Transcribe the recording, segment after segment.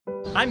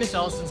Hi, Miss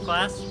Ellison's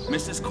class.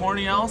 Mrs.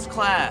 Corniel's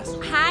class.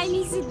 Hi,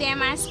 Mrs.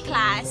 Dema's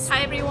class.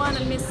 Hi everyone,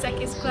 I'm Miss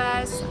Seki's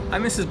class. Hi,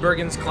 Mrs.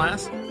 Bergen's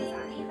class.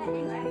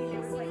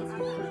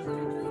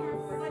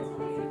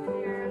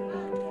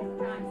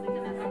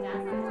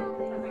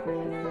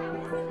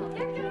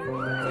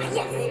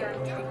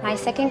 My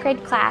second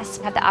grade class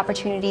had the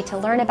opportunity to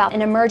learn about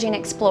an emerging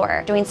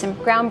explorer doing some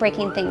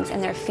groundbreaking things in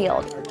their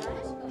field,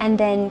 and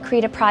then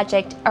create a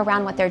project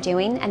around what they're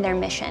doing and their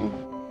mission.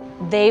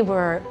 They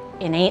were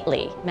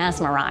innately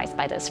mesmerized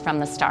by this from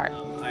the start.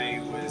 I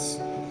was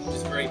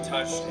just very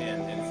touched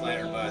and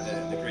flattered by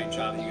the great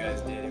job that you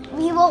guys did.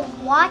 We were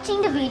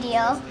watching the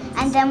video,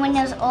 and then when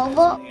it was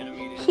over,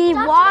 He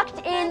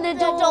walked in the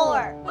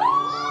door.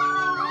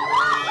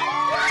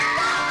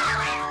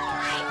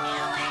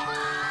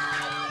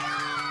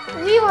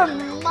 We were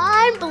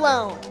mind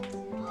blown.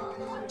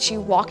 She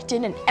walked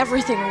in and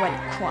everything went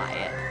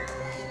quiet.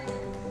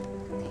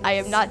 I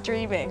am not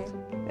dreaming.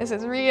 This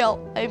is real.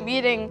 I'm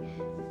eating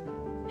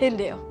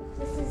Hindu.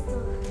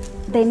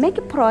 They make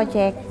a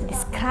project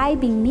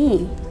describing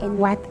me and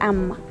what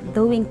I'm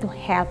doing to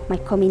help my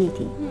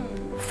community.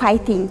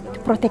 Fighting to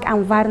protect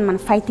environment,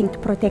 fighting to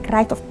protect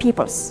rights of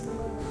peoples.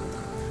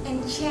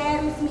 And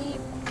share with me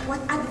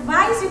what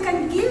advice you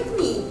can give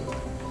me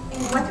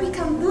and what we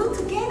can do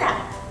together.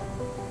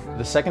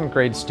 The second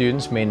grade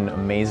students made an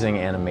amazing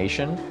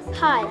animation.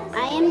 Hi,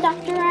 I am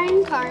Dr.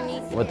 Ryan Carney.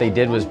 What they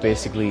did was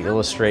basically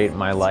illustrate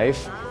my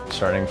life,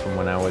 starting from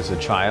when I was a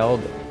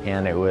child,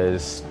 and it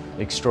was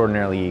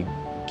extraordinarily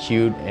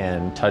cute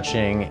and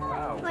touching.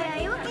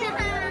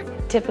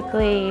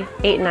 Typically,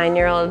 8- and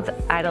 9-year-olds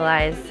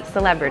idolize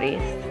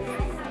celebrities,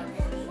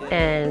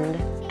 and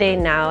they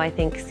now, I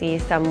think, see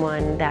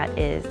someone that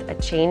is a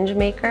change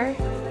maker.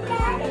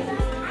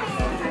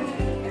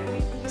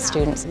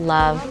 Students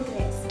love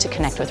to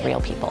connect with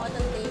real people.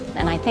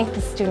 And I think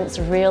the students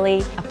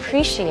really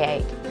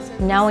appreciate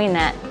knowing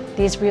that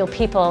these real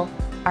people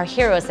are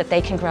heroes that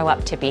they can grow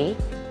up to be.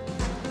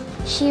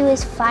 She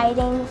was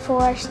fighting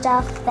for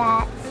stuff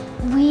that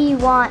we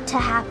want to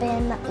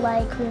happen,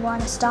 like we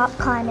want to stop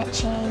climate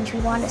change,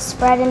 we want to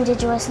spread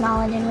indigenous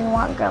knowledge, and we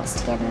want girls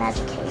to get an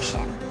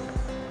education.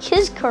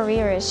 His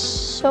career is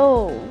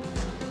so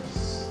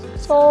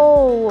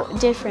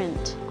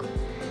different.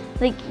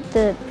 Like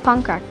the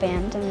punk rock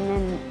band, and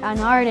then an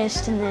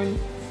artist, and then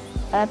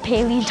a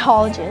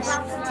paleontologist.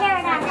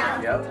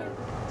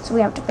 So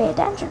we have to pay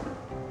attention.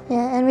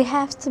 Yeah, and we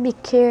have to be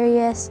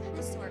curious.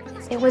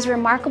 It was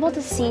remarkable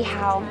to see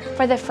how,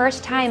 for the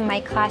first time, my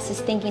class is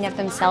thinking of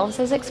themselves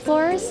as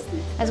explorers,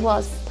 as well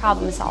as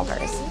problem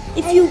solvers.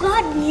 If you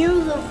got near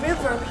the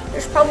river,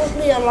 there's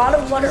probably a lot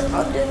of water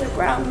under the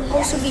ground. It would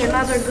also be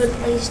another good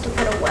place to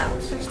put a well.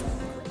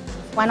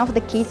 One of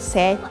the kids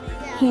said,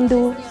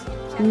 Hindu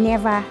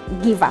never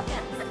give up.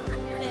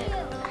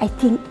 I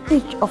think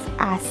each of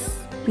us,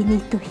 we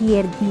need to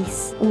hear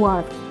these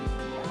words.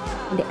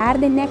 They are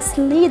the next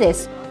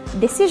leaders,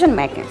 decision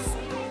makers,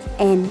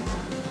 and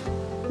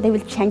they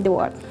will change the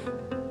world.